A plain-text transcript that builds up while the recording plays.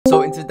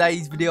in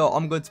today's video,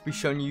 I'm going to be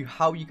showing you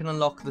how you can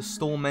unlock the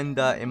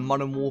STORMENDER in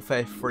Modern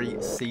Warfare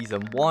 3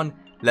 Season 1.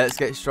 Let's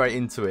get straight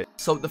into it.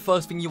 So the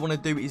first thing you want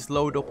to do is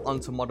load up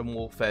onto Modern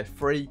Warfare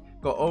 3,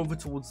 go over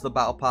towards the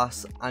battle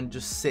pass and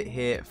just sit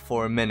here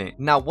for a minute.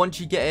 Now once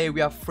you get here, we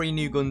have 3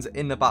 new guns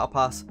in the battle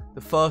pass. The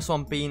first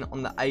one being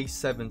on the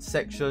A7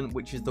 section,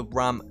 which is the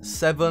Ram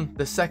 7.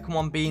 The second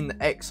one being the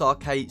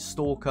XRK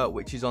Stalker,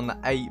 which is on the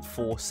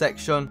A4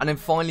 section. And then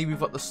finally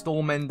we've got the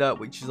STORMENDER,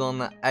 which is on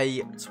the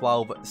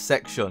A12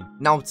 section.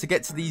 Now to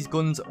get to these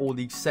guns or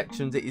these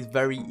sections, it is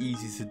very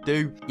easy to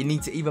do. You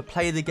need to either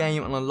play the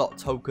game and unlock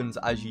tokens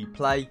as you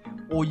play,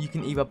 or you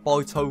can either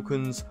buy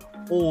tokens,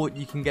 or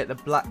you can get the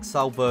black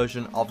cell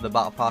version of the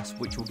battle pass,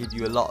 which will give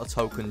you a lot of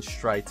tokens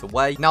straight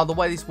away. Now the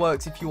way this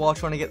works, if you are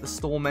trying to get the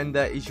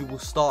STORMENDER, is you will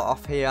start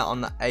off here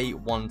on the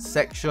A1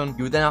 section.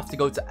 You will then have to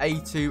go to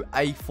A2,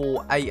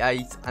 A4,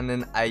 A8 and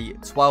then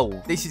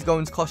A12. This is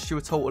going to cost you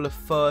a total of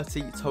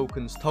 30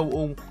 tokens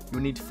total.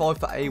 You'll need 5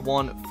 for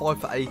A1,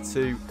 5 for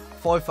A2,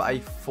 5 for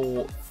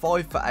A4,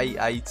 5 for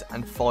A8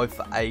 and 5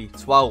 for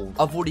A12.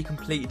 I've already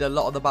completed a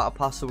lot of the battle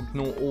pass, so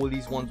ignore all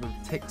these ones with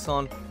ticks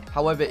on.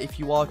 However, if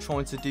you are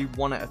trying to do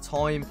one at a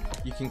time,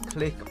 you can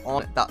click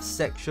on that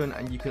section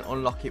and you can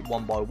unlock it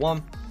one by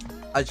one.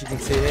 As you can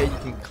see here, you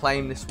can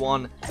claim this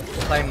one,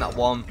 claim that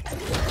one,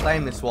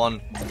 claim this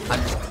one,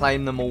 and just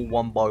claim them all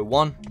one by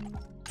one.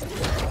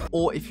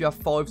 Or if you have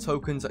 5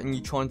 tokens and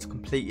you're trying to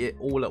complete it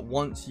all at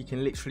once, you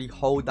can literally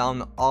hold down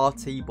the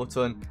RT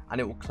button and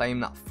it will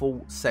claim that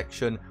full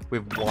section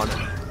with one.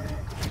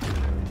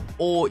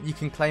 Or you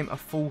can claim a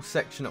full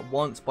section at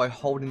once by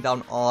holding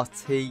down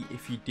RT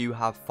if you do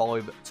have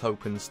 5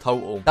 tokens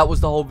total. That was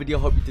the whole video.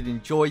 Hope you did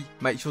enjoy.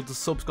 Make sure to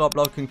subscribe,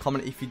 like and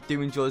comment if you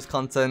do enjoy this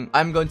content.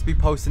 I'm going to be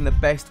posting the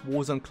best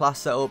Warzone class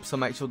setup, so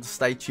make sure to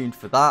stay tuned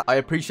for that. I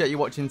appreciate you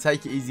watching.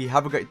 Take it easy.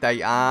 Have a great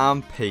day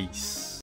and peace.